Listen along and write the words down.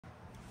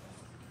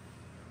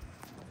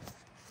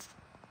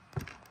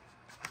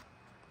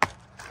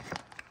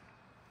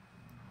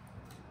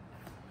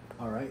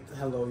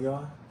Hello,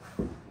 y'all.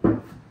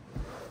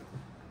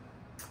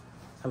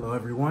 Hello,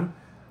 everyone.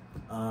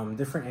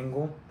 Different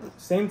angle.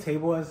 Same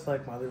table as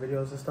like my other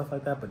videos and stuff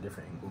like that, but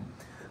different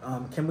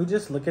angle. Can we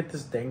just look at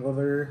this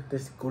dangler,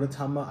 this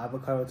Gudetama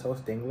avocado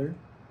toast dangler?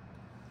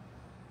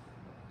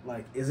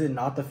 Like, is it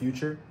not the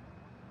future?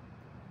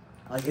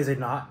 Like, is it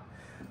not?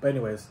 But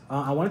anyways,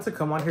 I wanted to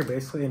come on here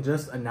basically and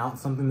just announce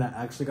something that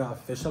actually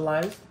got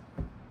officialized.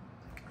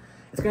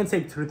 It's gonna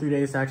take 2 to 3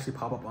 days to actually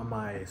pop up on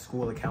my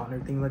school account and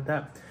everything like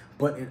that.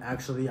 But it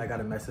actually, I got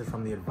a message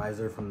from the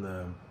advisor from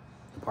the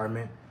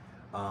department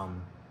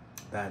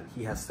that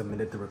he has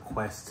submitted the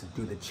request to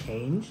do the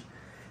change.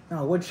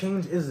 Now, what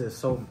change is this?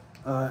 So,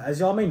 as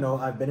y'all may know,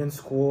 I've been in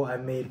school.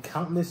 I've made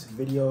countless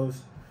videos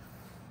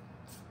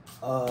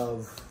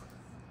of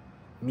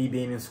me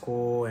being in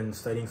school and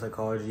studying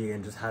psychology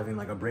and just having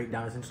like a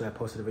breakdown. Essentially, I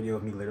posted a video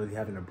of me literally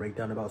having a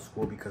breakdown about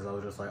school because I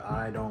was just like,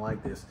 I don't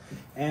like this.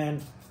 And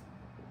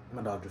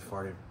my dog just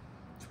farted.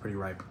 It's pretty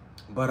ripe.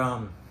 But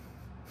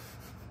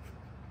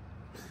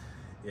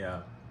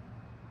yeah.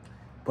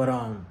 But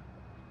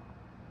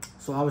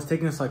so I was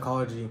taking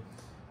psychology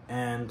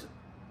and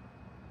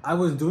I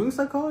was doing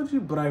psychology,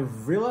 but I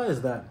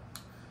realized that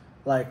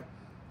like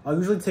I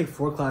usually take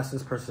 4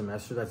 classes per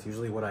semester. That's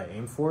usually what I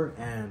aim for.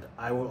 And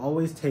I will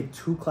always take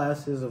 2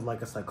 classes of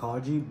like a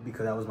psychology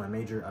because that was my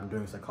major. I'm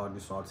doing psychology,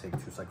 so I'll take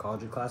 2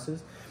 psychology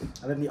classes.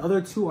 And then the other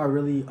 2 are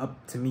really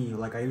up to me.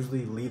 Like I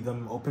usually leave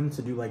them open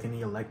to do like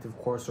any elective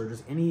course or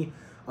just any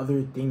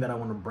other thing that I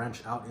want to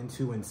branch out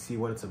into and see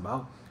what it's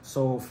about.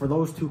 So for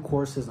those 2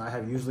 courses, I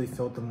have usually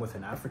filled them with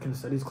an African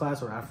studies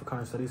class or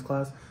Africana studies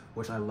class,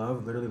 which I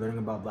love, literally learning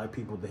about Black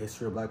people, the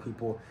history of Black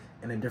people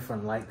in a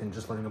different light than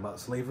just learning about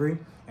slavery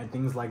and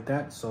things like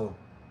that. So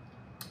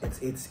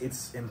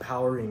it's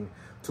empowering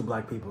to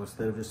Black people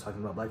instead of just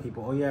talking about Black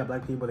people. Oh yeah,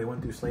 Black people, they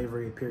went through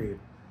slavery, period.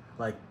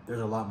 Like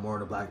there's a lot more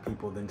to Black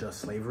people than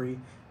just slavery.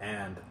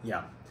 And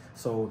yeah,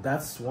 so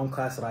that's one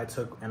class that I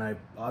took, and I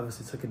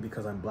obviously took it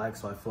because I'm Black,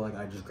 so I feel like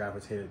I just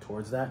gravitated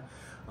towards that.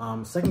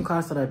 Second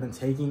class that I've been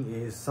taking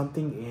is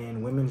something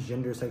in women's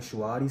gender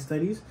sexuality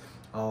studies.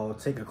 I'll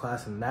take a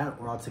class in that,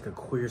 or I'll take a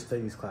queer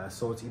studies class.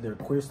 So it's either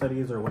queer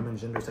studies or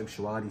women's gender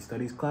sexuality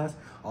studies class,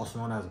 also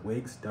known as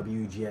WIGS,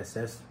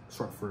 WGSS,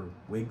 short for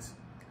WIGS.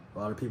 A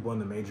lot of people in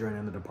the major and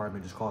in the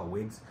department just call it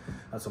WIGS.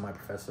 That's what my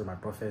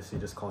professor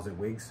just calls it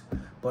WIGS.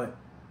 But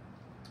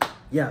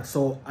yeah,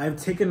 so I've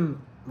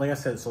taken, like I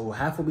said, so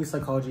half will be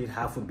psychology,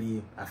 half would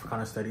be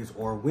Africana studies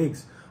or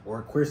WIGS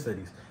or queer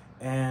studies.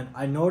 And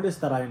I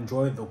noticed that I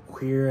enjoy the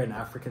queer and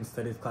African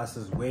studies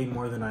classes way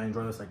more than I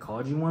enjoy the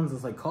psychology ones. The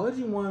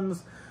psychology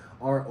ones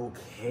are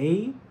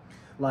okay.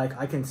 Like,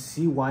 I can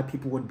see why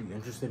people would be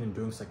interested in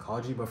doing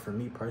psychology, but for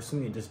me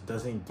personally, it just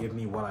doesn't give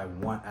me what I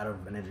want out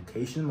of an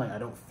education. Like, I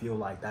don't feel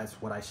like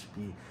that's what I should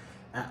be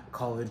at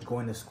college,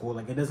 going to school.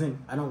 Like,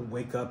 I don't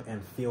wake up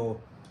and feel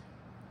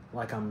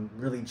like I'm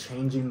really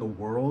changing the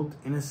world,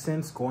 in a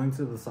sense, going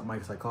to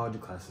my psychology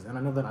classes. And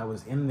I know that I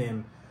was in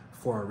them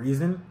for a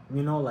reason,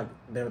 you know, like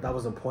that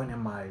was a point in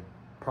my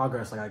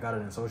progress. Like I got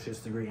an associate's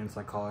degree in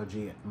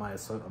psychology. My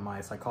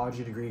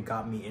psychology degree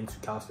got me into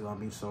Cal State Long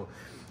Beach, so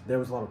there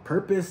was a lot of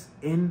purpose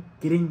in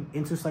getting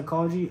into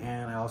psychology.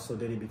 And I also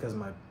did it because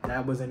my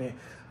dad was in it.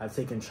 I've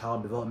taken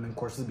child development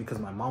courses because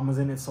my mom was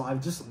in it. So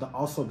I've just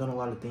also done a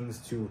lot of things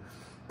to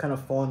kind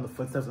of fall in the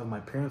footsteps of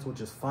my parents,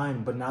 which is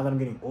fine. But now that I'm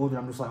getting older,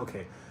 I'm just like,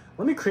 okay,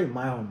 let me create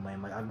my own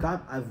lane. Like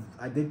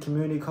I did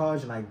community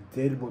college and I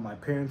did what my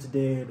parents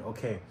did.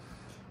 Okay.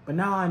 But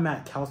now I'm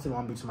at Cal State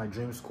Long Beach, my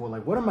dream school.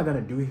 Like, what am I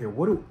gonna do here?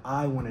 What do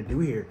I want to do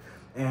here?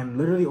 And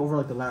literally over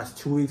like the last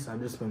 2 weeks,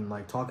 I've just been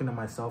like talking to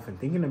myself and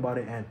thinking about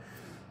it. And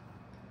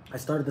I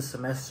started the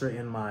semester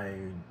in my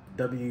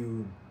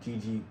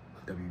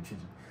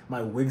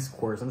my WIGS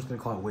course. I'm just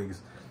gonna call it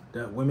WIGS.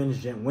 The women's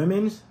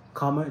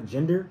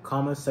gender,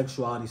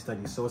 sexuality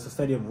studies. So it's the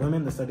study of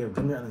women, the study of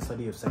gender, and the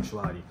study of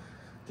sexuality.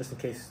 Just in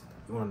case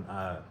you want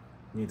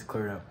need to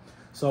clear it up.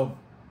 So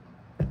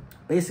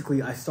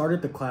basically, I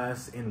started the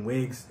class in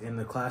WIGS, and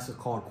the class is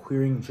called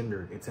Queering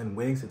Gender. It's in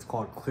WIGS, it's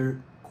called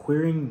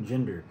Queering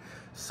Gender.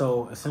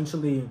 So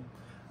essentially,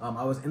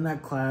 I was in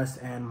that class,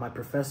 and my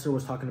professor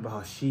was talking about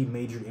how she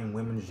majored in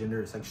women's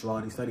gender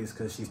sexuality studies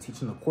because she's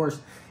teaching the course.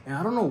 And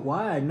I don't know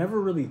why, I never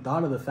really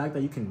thought of the fact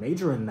that you can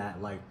major in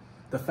that. Like,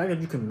 the fact that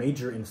you can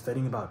major in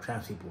studying about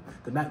trans people,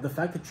 the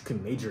fact that you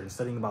can major in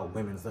studying about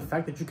women's, the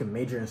fact that you can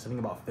major in studying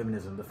about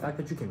feminism, the fact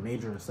that you can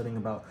major in studying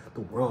about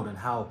the world and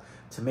how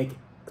to make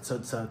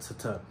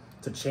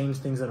to change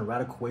things in a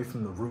radical way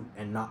from the root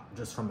and not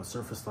just from a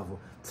surface level,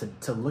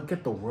 to look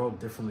at the world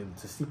differently,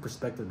 to see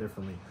perspective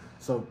differently.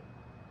 So,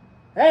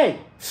 hey,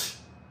 it's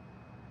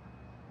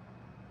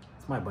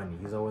my bunny.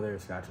 He's over there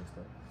scratching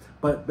stuff.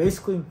 But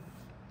basically,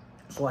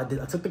 so I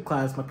took the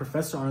class. My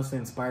professor honestly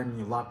inspired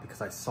me a lot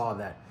because I saw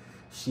that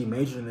she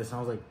majored in this, and I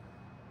was like,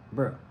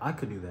 bro, I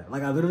could do that.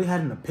 Like, I literally had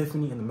an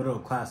epiphany in the middle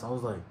of class. I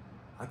was like,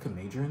 I could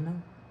major in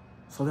that?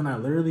 So then I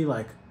literally,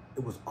 like,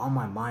 it was on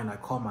my mind. I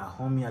called my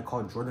homie, I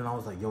called Jordan. I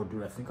was like, yo,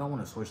 dude, I think I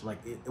want to switch. Like,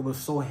 it was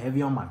so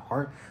heavy on my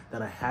heart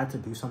that I had to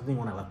do something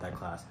when I left that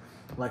class.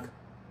 Like,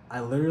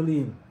 I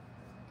literally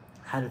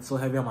had it so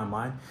heavy on my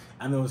mind.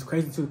 And it was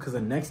crazy too, because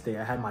the next day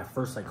I had my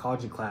first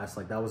psychology class.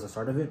 Like, that was the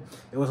start of it.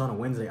 It was on a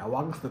Wednesday. I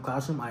walked into the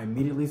classroom, I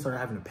immediately started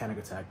having a panic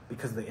attack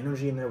because the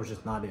energy in there was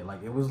just not it.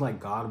 Like, it was like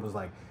God was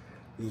like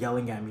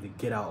yelling at me to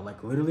get out.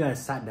 Like, literally I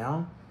sat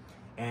down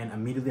and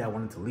immediately I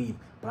wanted to leave,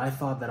 but I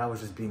thought that I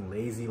was just being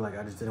lazy. Like,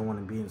 I just didn't want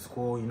to be in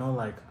school, you know,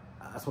 like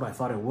that's what I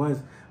thought it was.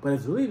 But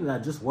it's really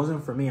that just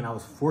wasn't for me, and I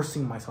was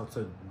forcing myself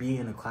to be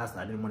in a class that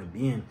I didn't want to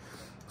be in.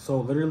 So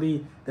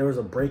literally there was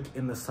a break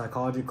in the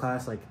psychology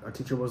class. Like, our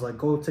teacher was like,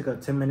 go take a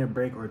 10-minute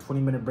break or a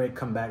 20-minute break,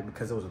 come back,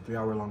 because it was a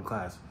 3-hour-long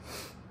class.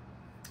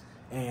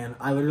 And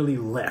I literally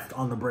left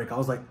on the break. I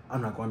was like,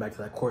 I'm not going back to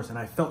that course. And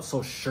I felt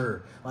so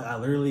sure. Like, I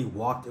literally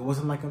walked. It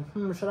wasn't like,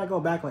 should I go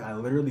back? Like, I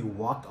literally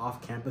walked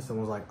off campus and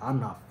was like, I'm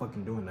not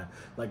fucking doing that.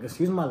 Like,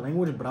 excuse my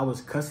language, but I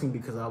was cussing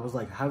because I was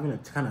like having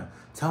to kind of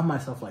tell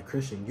myself, like,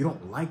 Christian, you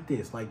don't like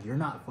this. Like, you're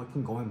not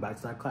fucking going back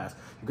to that class.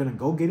 You're going to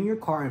go get in your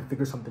car and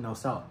figure something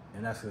else out.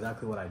 And that's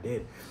exactly what I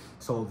did.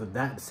 So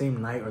that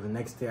same night or the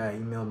next day, I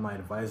emailed my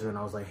advisor and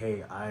I was like,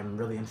 hey, I'm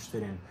really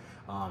interested in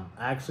I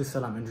actually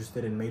said I'm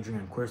interested in majoring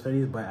in queer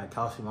studies, but at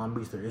Cal State Long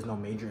Beach, there is no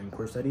major in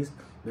queer studies.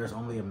 There's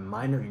only a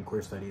minor in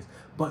queer studies,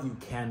 but you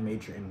can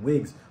major in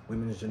WIGS,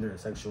 Women's Gender and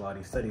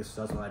Sexuality Studies.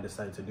 So that's what I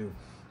decided to do.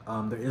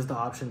 There is the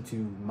option to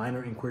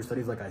minor in queer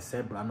studies, like I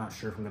said, but I'm not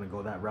sure if I'm going to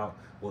go that route.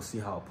 We'll see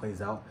how it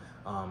plays out.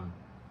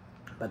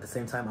 But at the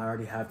same time, I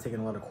already have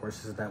taken a lot of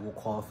courses that will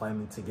qualify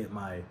me to get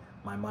my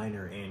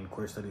minor in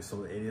queer studies,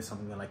 so it is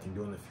something that I can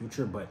do in the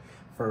future. But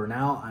for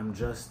now, I'm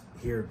just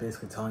here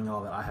basically telling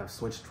y'all that I have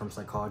switched from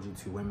psychology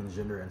to women's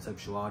gender and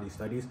sexuality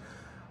studies.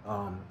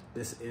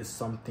 This is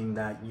something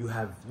that you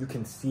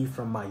can see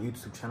from my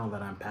YouTube channel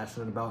that I'm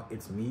passionate about.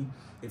 It's me.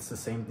 It's the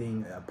same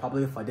thing.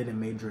 Probably if I didn't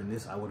major in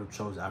this, I would have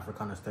chose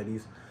Africana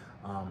studies,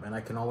 and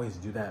I can always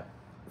do that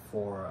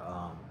for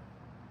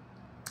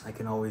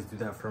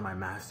my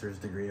master's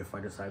degree if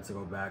I decide to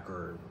go back,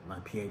 or my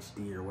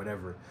PhD or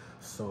whatever.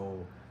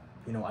 So,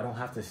 you know, I don't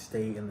have to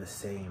stay in the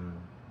same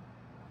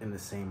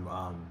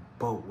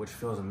boat, which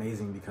feels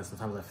amazing, because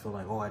sometimes I feel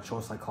like, oh, I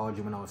chose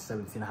psychology when I was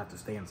 17, I have to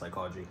stay in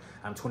psychology.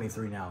 I'm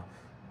 23 now.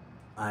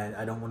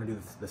 I don't want to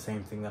do the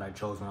same thing that I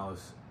chose when I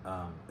was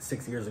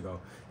 6 years ago.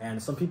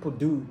 And some people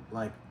do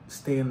like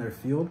stay in their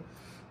field,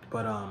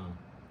 but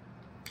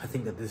I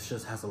think that this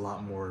just has a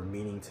lot more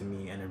meaning to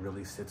me, and it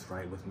really sits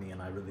right with me,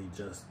 and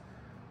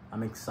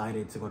I'm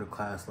excited to go to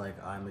class.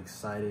 Like, I'm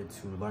excited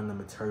to learn the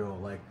material.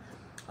 Like,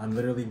 I'm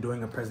literally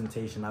doing a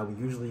presentation. I would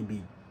usually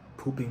be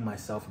pooping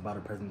myself about a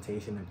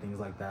presentation and things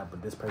like that,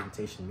 but this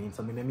presentation means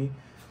something to me,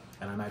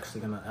 and I'm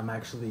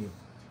actually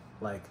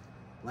like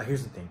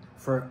here's the thing.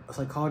 For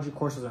psychology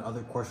courses and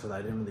other courses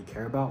I didn't really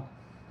care about,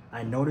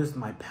 I noticed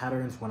my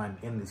patterns when I'm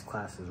in these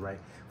classes, right?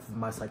 For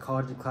my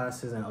psychology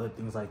classes and other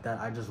things like that,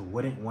 I just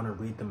wouldn't want to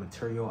read the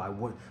material. I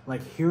would,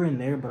 like, here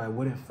and there, but I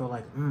wouldn't feel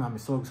like, I'm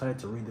so excited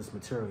to read this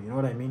material. You know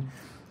what I mean?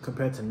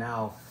 Compared to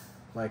now,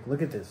 like,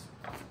 look at this.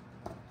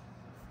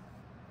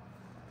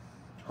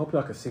 Hope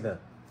y'all can see that.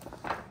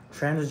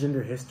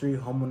 Transgender history,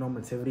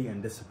 homonormativity,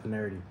 and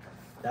disciplinarity.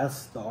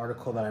 That's the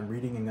article that I'm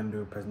reading and gonna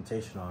do a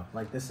presentation on.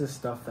 Like, this is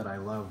stuff that I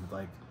love.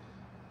 Like,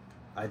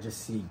 I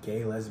just see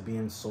gay,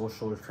 lesbian,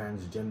 social,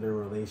 transgender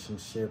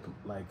relationship,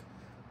 like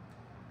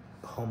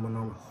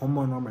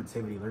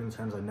homonormativity, learning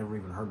terms I've never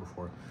even heard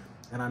before.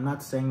 And I'm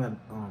not saying that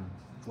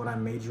what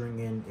I'm majoring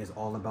in is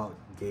all about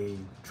gay,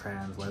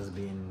 trans,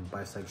 lesbian,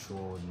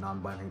 bisexual,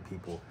 non-binary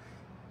people.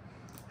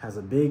 Has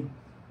a big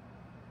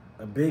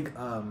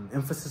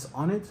emphasis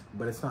on it,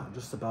 but it's not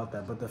just about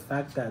that. But the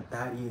fact that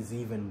that is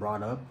even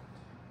brought up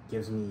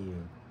gives me,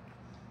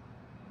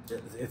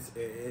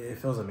 it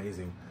feels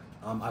amazing.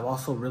 I've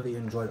also really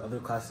enjoyed other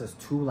classes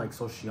too, like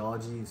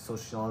sociology.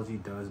 Sociology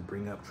does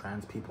bring up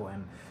trans people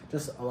and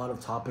just a lot of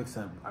topics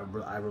that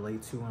I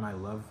relate to and I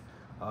love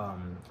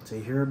to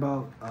hear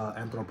about.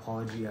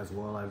 Anthropology as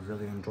well. I've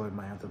really enjoyed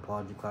my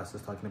anthropology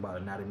classes, talking about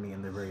anatomy,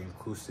 and they're very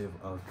inclusive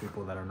of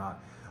people that are not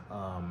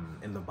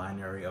in the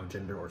binary of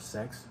gender or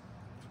sex.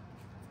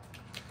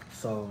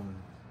 So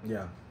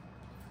yeah.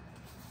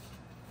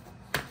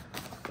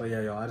 But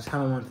yeah, y'all, I just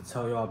kind of wanted to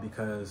tell y'all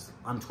because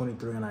I'm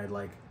 23 and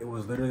it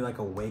was literally like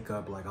a wake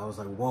up. Like, I was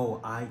like, whoa,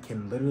 I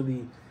can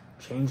literally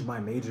change my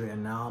major,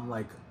 and now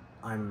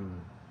I'm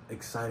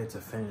excited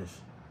to finish,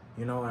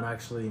 you know. And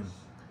actually,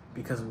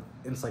 because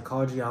in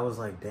psychology, I was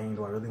like, dang,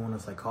 do I really want a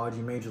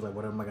psychology major? Like,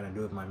 what am I gonna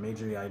do with my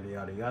major? Yada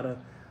yada yada.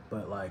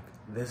 But like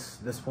this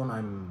one,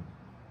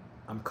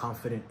 I'm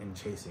confident in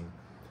chasing,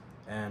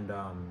 and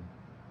I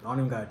don't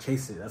even gotta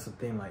chase it. That's the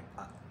thing. Like,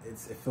 it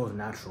feels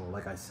natural.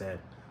 Like I said.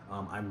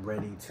 I'm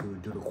ready to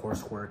do the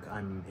coursework.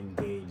 I'm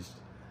engaged.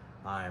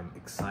 I'm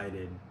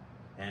excited.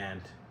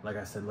 And like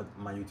I said, look,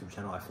 my YouTube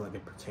channel, I feel like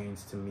it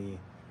pertains to me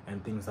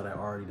and things that I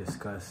already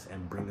discuss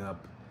and bring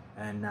up.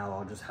 And now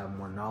I'll just have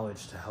more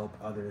knowledge to help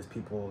others,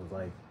 people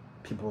like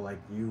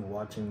you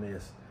watching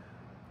this,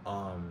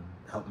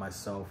 help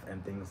myself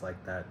and things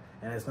like that.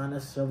 And it's not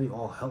necessarily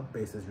all help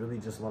based. It's really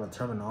just a lot of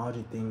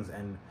terminology things,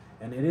 and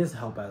it is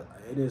help.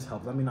 It is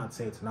help. Let me not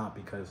say it's not,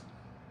 because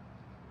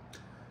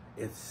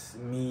it's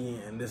me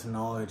and this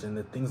knowledge and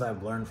the things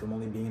I've learned from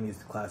only being in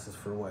these classes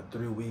for what,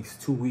 3 weeks,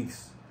 2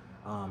 weeks,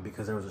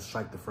 because there was a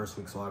strike the first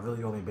week, so I've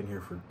really only been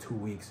here for 2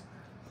 weeks.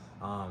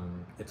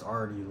 It's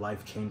already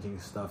life-changing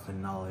stuff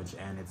and knowledge,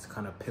 and it's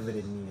kind of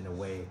pivoted me in a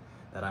way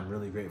that I'm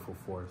really grateful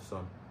for.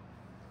 So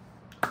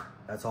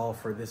that's all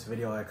for this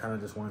video. I kind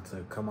of just wanted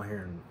to come out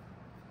here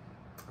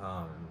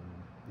and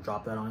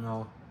drop that on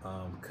y'all,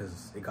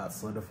 because it got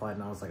solidified,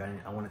 and I was like,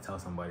 I want to tell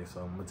somebody,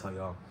 so I'm gonna tell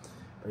y'all.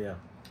 But yeah,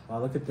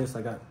 look at this.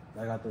 I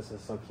got this.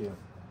 It's so cute.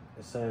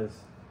 It says,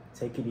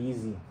 "Take it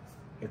easy.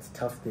 It's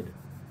tufted."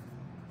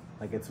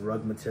 Like it's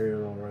rug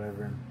material or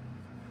whatever.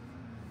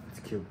 It's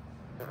cute.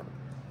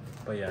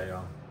 But yeah,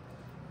 y'all,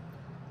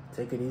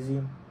 take it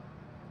easy.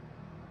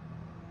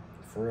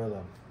 For real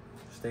though.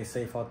 Stay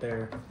safe out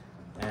there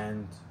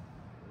and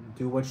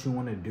do what you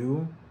want to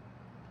do,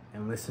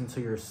 and listen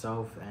to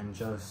yourself, and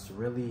just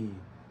really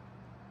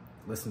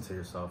listen to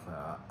yourself.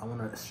 I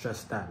want to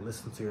stress that,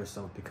 listen to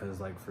yourself, because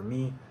like for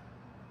me,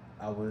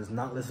 I was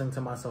not listening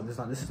to myself.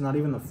 This is not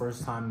even the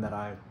first time that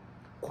I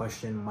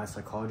questioned my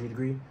psychology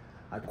degree.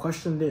 I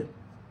questioned it,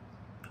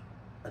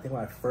 I think,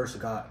 when I first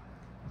got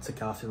to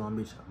Cal State Long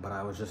Beach, but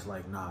I was just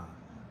like, nah,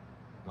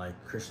 like,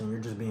 Christian, you're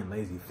just being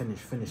lazy.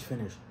 Finish.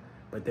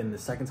 But then the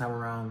second time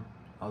around,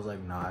 I was like,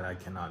 nah, I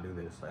cannot do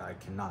this. Like, I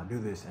cannot do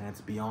this. And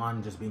it's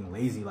beyond just being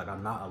lazy. Like,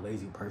 I'm not a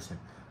lazy person.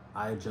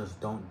 I just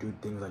don't do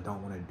things I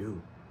don't want to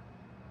do.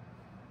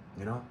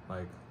 You know?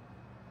 Like,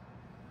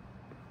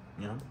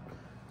 you know?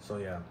 So,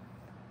 yeah.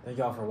 Thank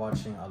y'all for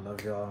watching. I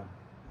love y'all.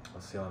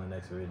 I'll see y'all in the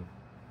next video.